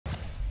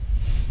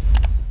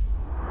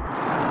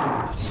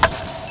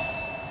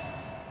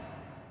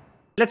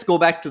Let's go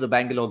back to the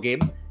Bangalore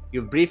game.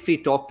 You've briefly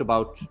talked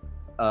about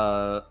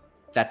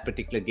that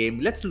particular game.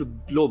 Let's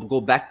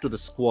go back to the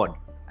squad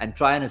and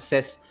try and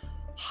assess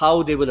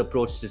how they will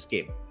approach this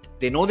game.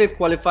 They know they've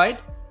qualified.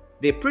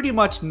 They pretty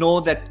much know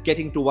that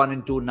getting to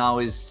 1-2 now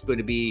is going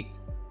to be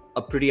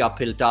a pretty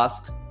uphill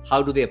task.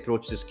 How do they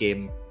approach this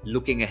game,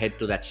 looking ahead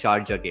to that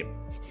Sharjah game?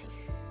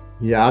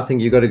 Yeah, I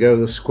think you got to go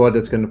with the squad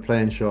that's going to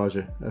play in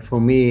Sharjah. For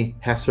me,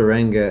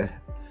 Hasaranga,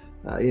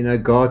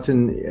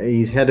 Garton,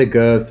 he's had a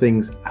go of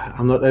things.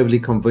 I'm not overly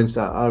convinced.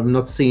 I've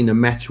not seen a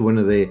match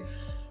winner there.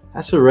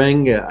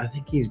 Hasaranga, I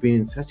think he's been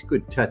in such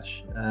good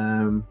touch.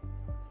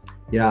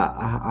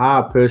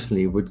 I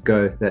personally would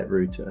go that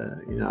route.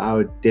 I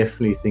would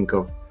definitely think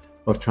of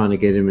trying to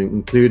get him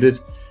included.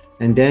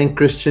 And Dan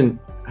Christian,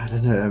 I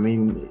don't know. I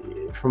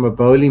mean, from a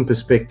bowling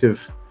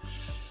perspective,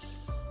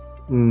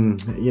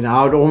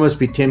 I would almost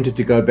be tempted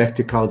to go back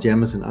to Kyle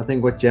Jamieson. I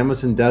think what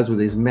Jamieson does with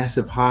his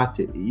massive height,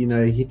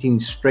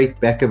 hitting straight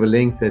back of a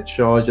length at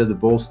Sharjah, the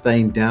ball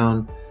staying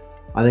down,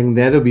 I think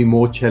that'll be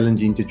more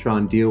challenging to try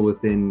and deal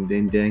with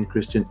than Dan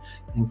Christian.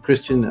 And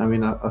Christian, I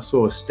mean, I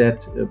saw a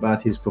stat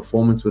about his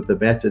performance with the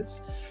bat.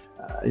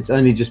 It's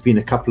only just been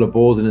a couple of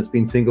balls and it's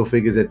been single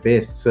figures at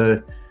best.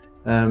 So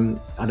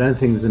I don't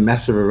think there's a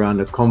massive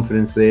amount of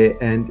confidence there.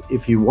 And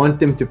if you want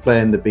them to play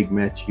in the big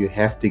match, you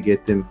have to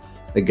get them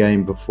a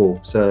game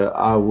before. So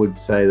I would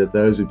say that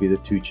those would be the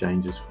two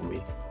changes for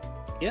me.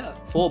 Yeah,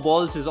 4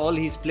 balls is all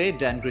he's played,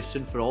 Dan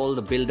Christian, for all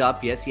the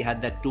build-up. Yes, he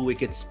had that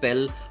 2-wicket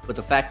spell, but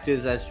the fact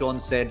is, as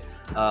Shaun said,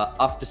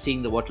 after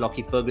seeing what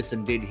Lockie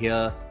Ferguson did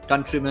here,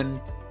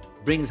 countryman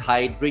brings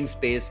height, brings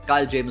pace,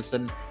 Kyle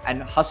Jamieson,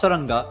 and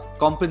Hasaranga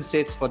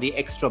compensates for the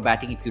extra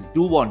batting if you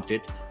do want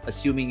it,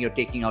 assuming you're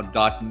taking out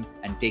Garton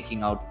and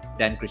taking out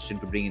Dan Christian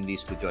to bring in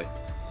these two, Joy.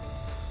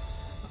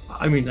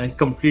 I mean, I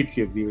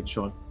completely agree with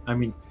Shaun. I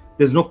mean,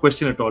 there's no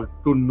question at all.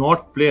 To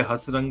not play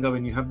Hasaranga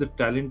when you have the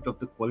talent of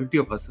the quality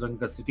of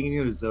Hasaranga sitting in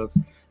your reserves,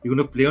 you're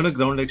going to play on a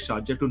ground like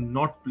Sharjah. To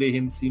not play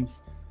him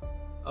seems...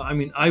 I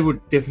mean, I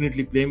would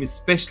definitely play him,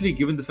 especially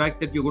given the fact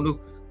that you're going to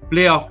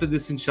play after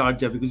this in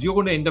Sharjah, because you're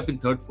going to end up in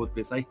 3rd, 4th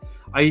place.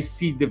 I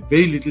see the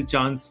very little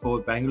chance for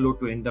Bangalore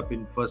to end up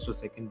in 1st or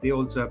 2nd. They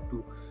also have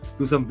to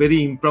do some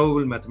very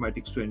improbable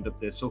mathematics to end up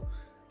there. So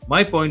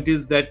my point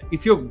is that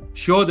if you're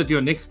sure that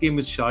your next game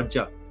is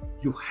Sharjah,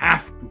 you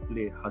have to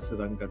play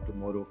Hasaranga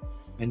tomorrow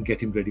and get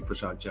him ready for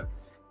Sharjah.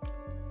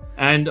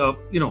 And,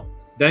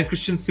 Dan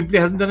Christian simply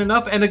hasn't done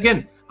enough. And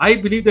again, I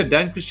believe that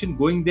Dan Christian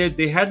going there,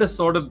 they had a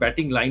sort of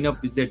batting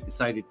lineup which they had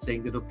decided,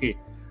 saying that, okay,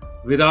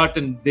 Virat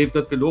and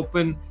Devdutt will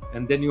open,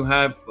 and then you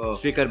have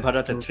Shrikar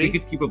Bharat at 3.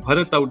 Wicketkeeper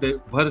Bharat out there,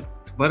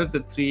 Bharat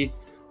at 3,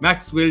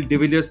 Maxwell, De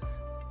Villiers,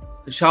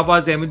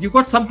 Shahbaz Ahmed. You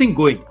got something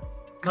going.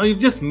 Now you've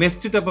just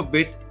messed it up a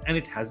bit and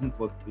it hasn't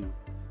worked for you.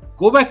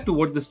 Go back to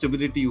what the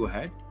stability you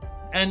had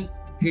and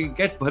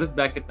get Bharat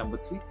back at number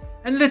 3,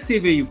 and let's see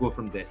where you go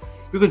from there.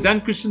 Because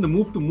Dan Christian, the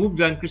move to move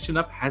Dan Christian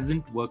up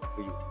hasn't worked for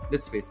you.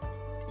 Let's face it.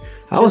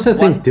 I also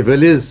think De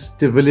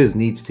Villiers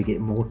needs to get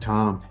more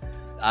time.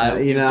 I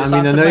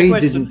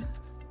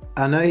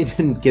know he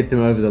didn't get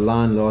them over the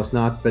line last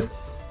night, but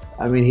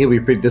I mean, he'll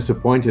be pretty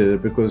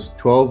disappointed because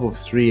 12 of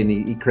 3 and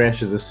he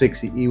crashes a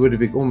 6. He would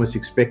have almost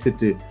expected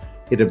to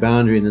hit a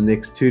boundary in the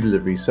next 2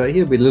 deliveries. So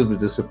he'll be a little bit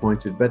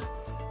disappointed, but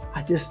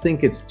I just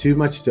think it's too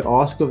much to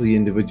ask of the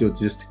individual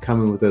just to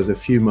come in with those a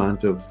few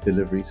amount of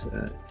deliveries.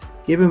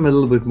 Give him a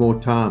little bit more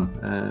time.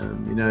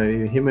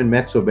 Him and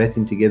Maxwell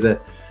batting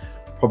together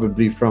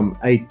probably from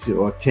 8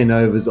 or 10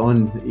 overs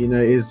on,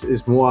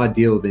 is more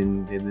ideal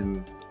than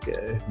them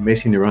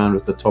messing around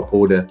with the top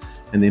order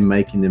and then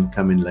making them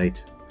come in late.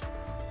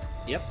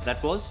 Yep,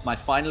 that was my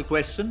final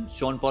question.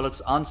 Shaun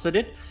Pollock's answered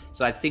it.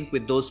 So I think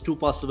with those 2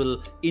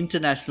 possible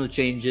international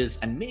changes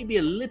and maybe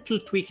a little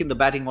tweak in the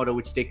batting order,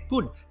 which they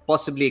could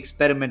possibly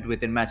experiment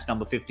with in match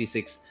number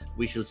 56,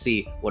 we shall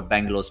see what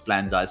Bangalore's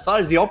plans are. As far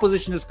as the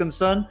opposition is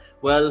concerned,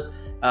 well,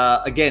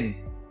 again,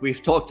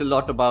 we've talked a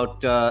lot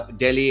about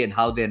Delhi and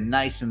how they're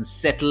nice and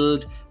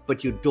settled,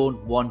 but you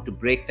don't want to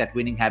break that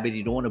winning habit.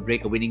 You don't want to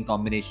break a winning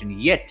combination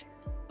yet.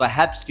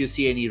 Perhaps do you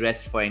see any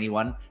rest for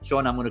anyone?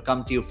 Shaun, I'm going to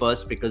come to you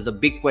first because the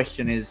big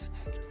question is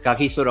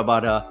Kagiso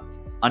Rabada,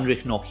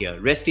 Anrich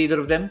Nokia. Rest either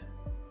of them?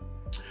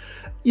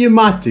 You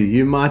might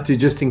do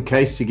just in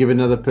case to give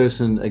another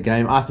person a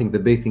game. I think the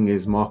big thing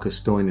is Marcus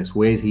Stoinis.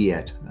 Where's he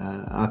at?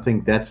 I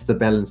think that's the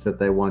balance that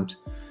they want.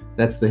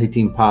 That's the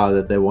hitting power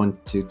that they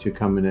want to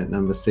come in at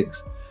number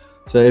 6.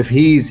 So if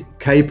he's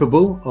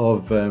capable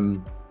of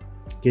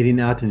getting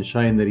out and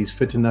showing that he's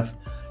fit enough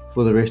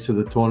for the rest of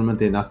the tournament,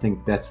 then I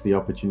think that's the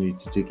opportunity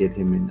to get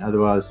him in.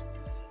 Otherwise,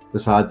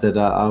 besides that,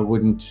 I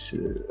wouldn't.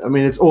 I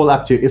mean, it's all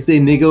up to you. If they're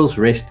niggles,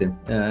 rest them.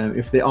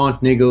 If they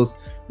aren't niggles,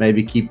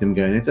 maybe keep them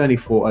going. It's only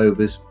 4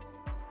 overs.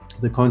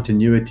 The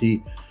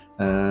continuity,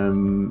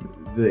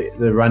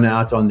 the run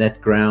out on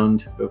that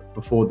ground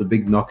before the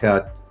big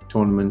knockout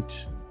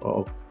tournament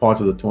or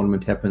part of the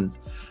tournament happens,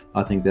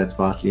 I think that's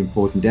vitally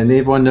important. And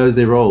everyone knows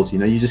their roles.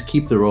 You just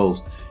keep the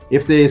roles.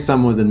 If there's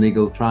someone with a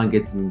niggle, try and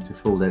get them to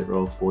fill that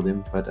role for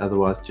them. But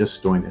otherwise,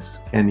 just Stoinis.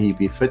 Can he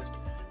be fit?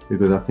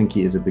 because I think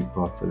he is a big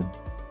part for them.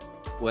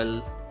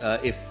 Well,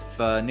 if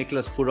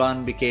Nicholas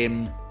Pooran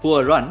became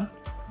Poor Run,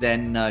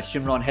 then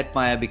Shimron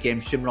Hetmeyer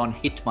became Shimron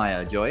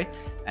Hitmeyer, Joy.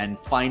 And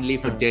finally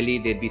for Delhi,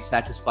 they'd be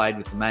satisfied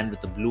with the man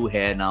with the blue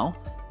hair now,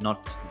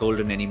 not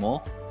golden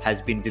anymore,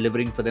 has been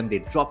delivering for them. They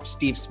dropped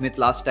Steve Smith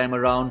last time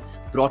around,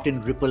 brought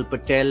in Ripple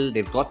Patel.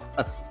 They've got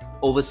a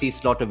overseas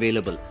slot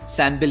available.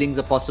 Sam Billing's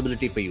a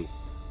possibility for you?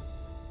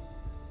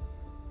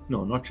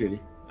 No, not really.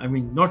 I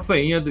mean, not for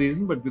any other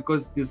reason, but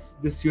because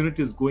this unit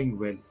is going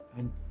well.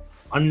 And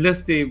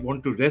unless they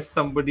want to rest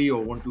somebody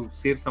or want to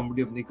save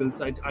somebody of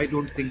Nichols, I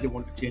don't think they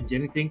want to change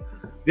anything.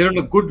 They're on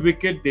a good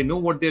wicket. They know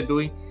what they're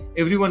doing.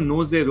 Everyone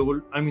knows their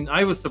role. I mean,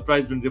 I was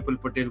surprised when Ripple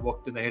Patel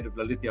walked in ahead of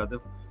Lalit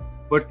Yadav.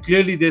 But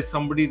clearly there's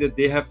somebody that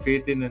they have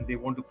faith in and they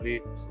want to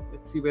play. So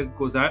let's see where it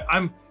goes.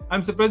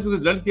 I'm surprised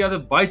because Lalit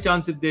Yadav, by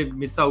chance, if they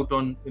miss out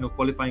on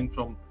qualifying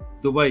from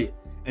Dubai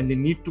and they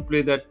need to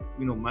play that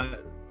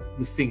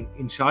this thing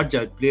in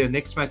Sharjah, play a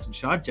next match in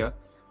Sharjah,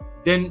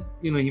 then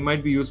he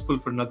might be useful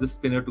for another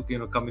spinner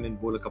to come in and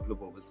bowl a couple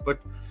of overs. But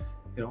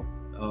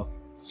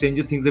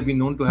stranger things have been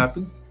known to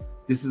happen.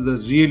 This is a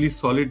really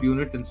solid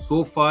unit and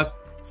so far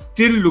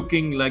still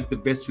looking like the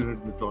best unit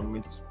in the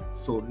tournament.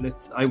 So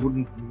I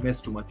wouldn't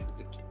mess too much with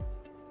it.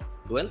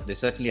 Well, they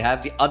certainly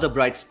have. The other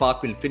bright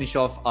spark, we'll finish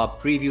off our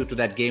preview to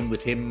that game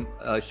with him,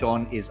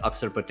 Shaun, is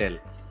Akshar Patel.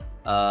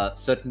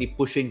 Certainly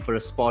pushing for a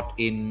spot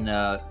in,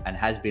 and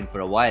has been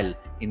for a while,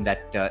 in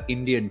that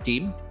Indian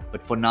team.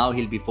 But for now,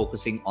 he'll be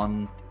focusing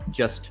on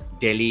just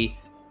Delhi,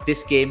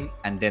 this game,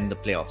 and then the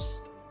playoffs.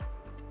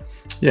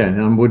 Yeah,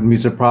 and I wouldn't be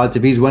surprised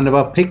if he's one of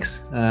our picks.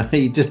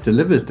 He just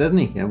delivers, doesn't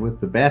he? With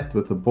the bat,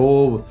 with the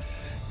ball,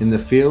 in the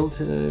field.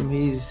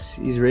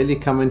 He's really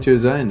come into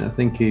his own. I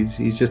think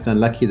he's just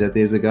unlucky that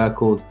there's a guy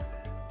called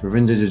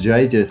Ravindra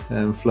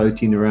Jadeja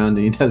floating around,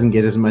 and he doesn't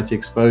get as much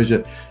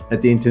exposure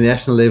at the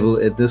international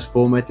level at this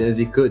format as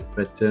he could.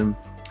 But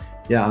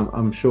yeah,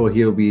 I'm sure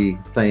he'll be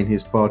playing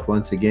his part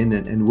once again,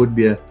 and would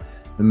be a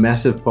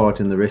massive part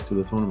in the rest of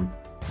the tournament.